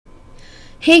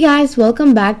Hey guys,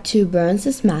 welcome back to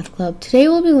Sis Math Club. Today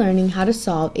we'll be learning how to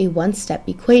solve a one-step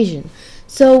equation.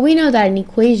 So we know that an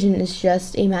equation is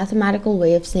just a mathematical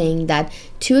way of saying that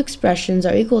two expressions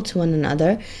are equal to one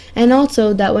another, and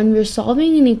also that when we're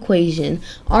solving an equation,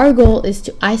 our goal is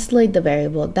to isolate the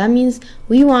variable. That means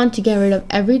we want to get rid of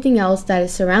everything else that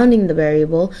is surrounding the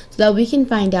variable so that we can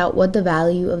find out what the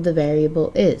value of the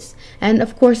variable is. And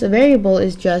of course, a variable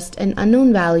is just an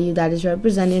unknown value that is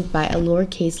represented by a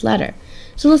lowercase letter.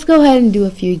 So let's go ahead and do a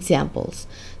few examples.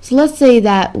 So let's say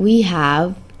that we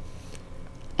have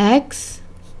x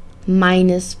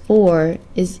minus 4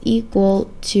 is equal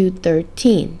to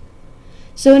 13.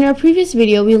 So in our previous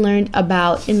video, we learned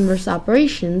about inverse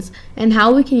operations and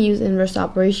how we can use inverse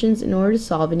operations in order to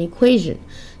solve an equation.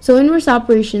 So inverse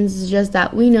operations is just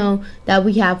that we know that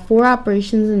we have four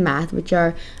operations in math, which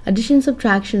are addition,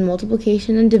 subtraction,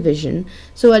 multiplication, and division.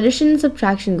 So addition and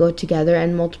subtraction go together,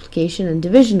 and multiplication and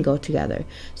division go together.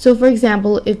 So for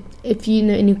example, if you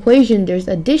know an equation there's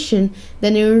addition,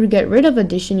 then in order to get rid of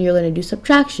addition, you're going to do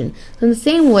subtraction. So in the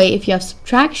same way, if you have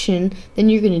subtraction, then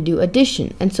you're going to do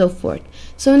addition, and so forth.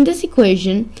 So in this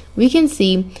equation, we can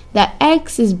see that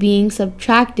x is being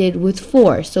subtracted with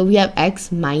 4. So we have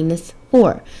x minus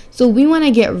 4. So we want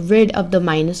to get rid of the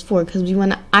minus 4 because we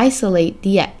want to isolate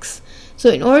the x. So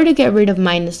in order to get rid of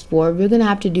minus 4, we're going to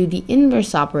have to do the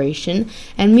inverse operation,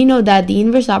 and we know that the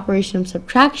inverse operation of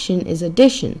subtraction is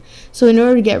addition. So in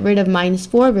order to get rid of minus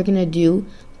 4, we're going to do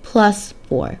plus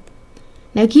 4.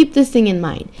 Now keep this thing in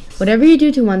mind. Whatever you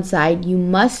do to one side, you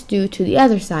must do to the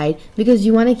other side because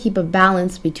you want to keep a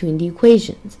balance between the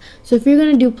equations. So if you're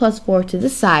going to do plus 4 to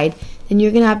this side, then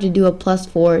you're going to have to do a plus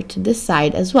 4 to this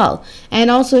side as well. And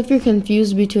also, if you're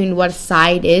confused between what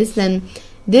side is, then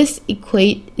this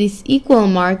equal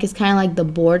mark is kind of like the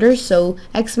border. So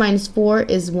x minus 4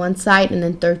 is one side and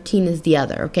then 13 is the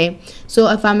other, okay? So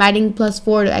if I'm adding plus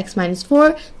 4 to x minus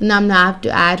 4, then I'm going to have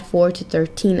to add 4 to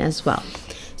 13 as well.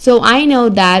 So I know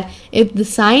that if the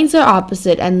signs are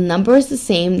opposite and the number is the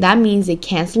same, that means they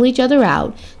cancel each other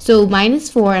out. So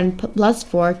minus 4 and plus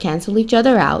 4 cancel each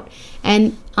other out.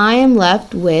 And I am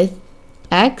left with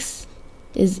x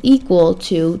is equal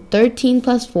to 13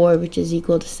 plus 4, which is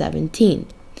equal to 17.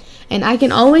 And I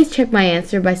can always check my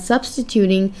answer by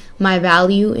substituting my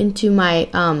value into my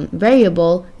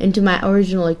variable, into my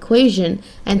original equation,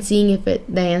 and seeing if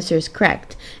the answer is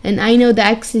correct. And I know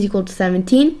that x is equal to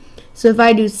 17. So if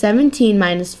I do 17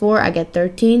 minus 4, I get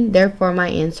 13. Therefore, my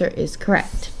answer is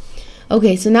correct.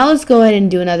 Okay, so now let's go ahead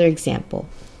and do another example.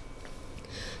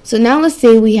 So now let's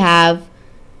say we have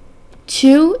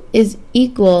 2 is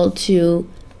equal to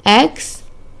x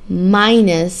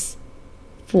minus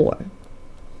 4.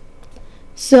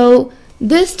 So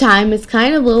this time it's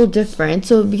kind of a little different.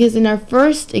 So because in our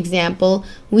first example,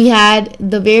 we had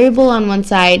the variable on one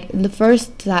side, the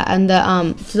first and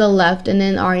the to the left, and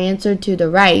then our answer to the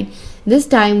right. This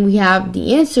time we have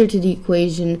the answer to the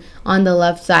equation on the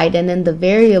left side and then the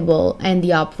variable and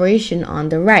the operation on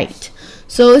the right.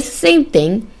 So it's the same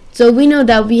thing. So we know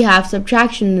that we have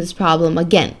subtraction in this problem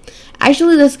again.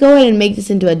 Actually, let's go ahead and make this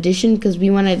into addition because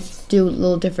we want to do a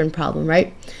little different problem,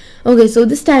 right? Okay, so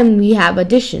this time we have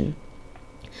addition.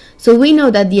 So we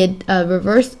know that the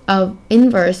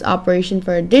inverse operation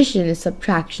for addition is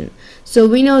subtraction. So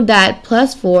we know that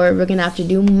plus 4, we're going to have to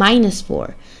do minus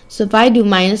 4. So if I do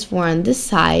minus 4 on this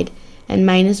side and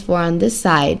minus 4 on this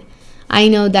side, I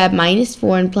know that minus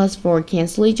 4 and plus 4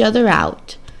 cancel each other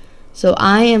out. So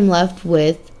I am left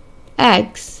with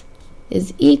x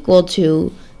is equal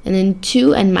to, and then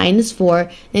 2 and minus 4.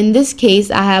 In this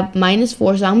case, I have minus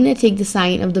 4, so I'm going to take the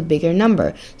sign of the bigger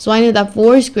number. So I know that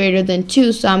 4 is greater than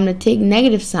 2, so I'm going to take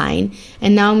negative sign,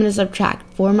 and now I'm going to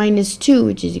subtract 4 minus 2,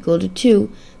 which is equal to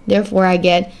 2. Therefore, I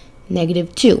get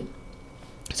negative 2.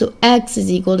 So x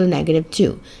is equal to negative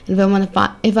 2. And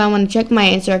if I want to check my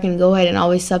answer, I can go ahead and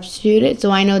always substitute it. So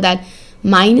I know that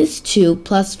minus 2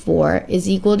 plus 4 is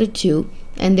equal to 2,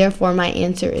 and therefore my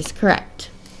answer is correct.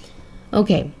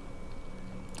 Okay.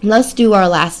 Let's do our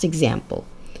last example.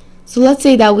 So let's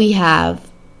say that we have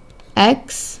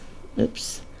x,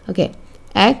 let's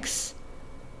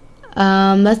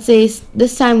say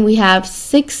this time we have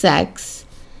 6x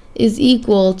is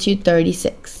equal to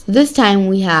 36. This time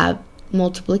we have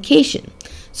multiplication.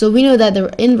 So we know that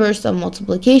the inverse of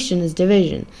multiplication is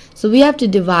division. So we have to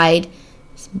divide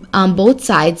both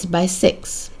sides by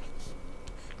 6.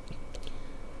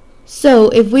 So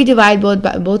if we divide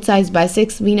both sides by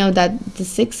 6, we know that the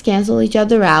 6 cancel each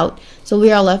other out. So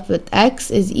we are left with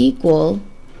x is equal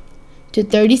to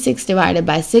 36 divided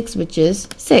by 6, which is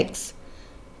 6.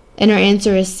 And our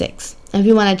answer is 6. And if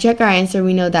we want to check our answer,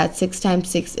 we know that 6 times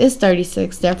 6 is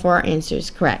 36. Therefore, our answer is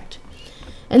correct.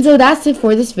 And so that's it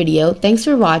for this video. Thanks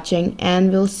for watching,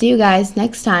 and we'll see you guys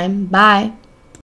next time. Bye!